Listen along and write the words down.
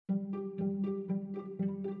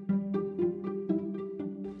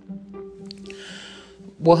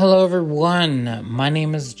Well, hello everyone. My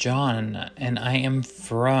name is John, and I am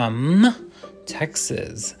from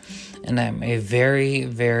Texas, and I'm a very,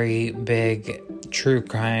 very big true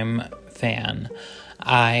crime fan.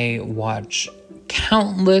 I watch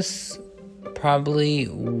countless, probably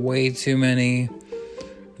way too many,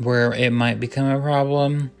 where it might become a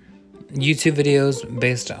problem, YouTube videos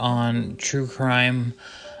based on true crime.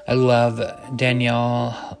 I love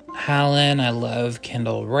Danielle Hallen. I love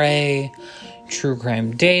Kendall Ray, True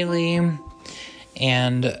Crime Daily,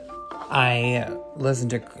 and I listen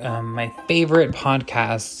to my favorite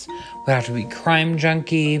podcasts would have to be Crime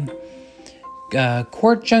Junkie.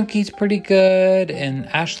 Court Junkie's pretty good, and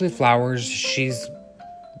Ashley Flowers, she's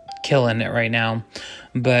killing it right now.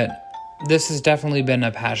 But this has definitely been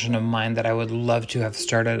a passion of mine that I would love to have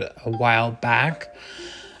started a while back.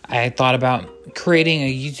 I thought about creating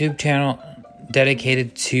a YouTube channel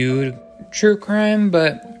dedicated to true crime,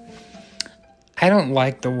 but I don't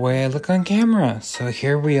like the way I look on camera. So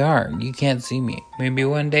here we are. You can't see me. Maybe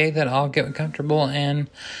one day that I'll get comfortable and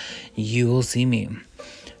you will see me.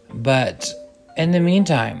 But in the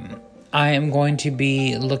meantime, I am going to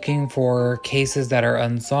be looking for cases that are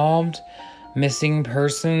unsolved, missing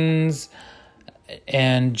persons,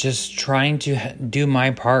 and just trying to do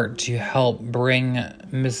my part to help bring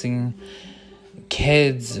missing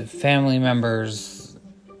kids, family members,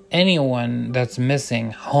 anyone that's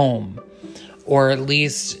missing home, or at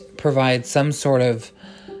least provide some sort of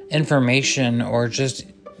information or just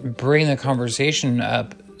bring the conversation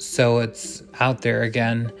up so it's out there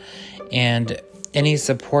again. And any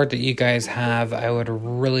support that you guys have, I would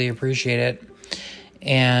really appreciate it.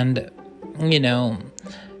 And,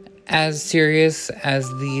 as serious as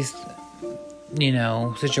these,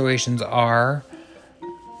 situations are,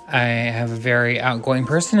 I have a very outgoing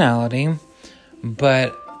personality,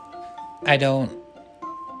 but I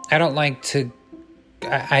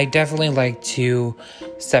definitely like to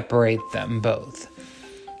separate them both,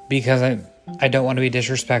 because I don't want to be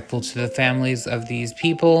disrespectful to the families of these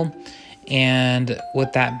people. And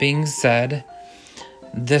with that being said,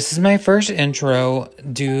 this is my first intro.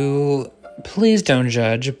 Please don't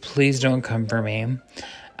judge. Please don't come for me.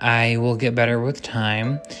 I will get better with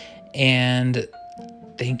time. And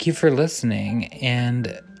thank you for listening.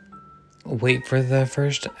 And wait for the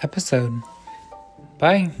first episode.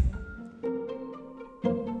 Bye.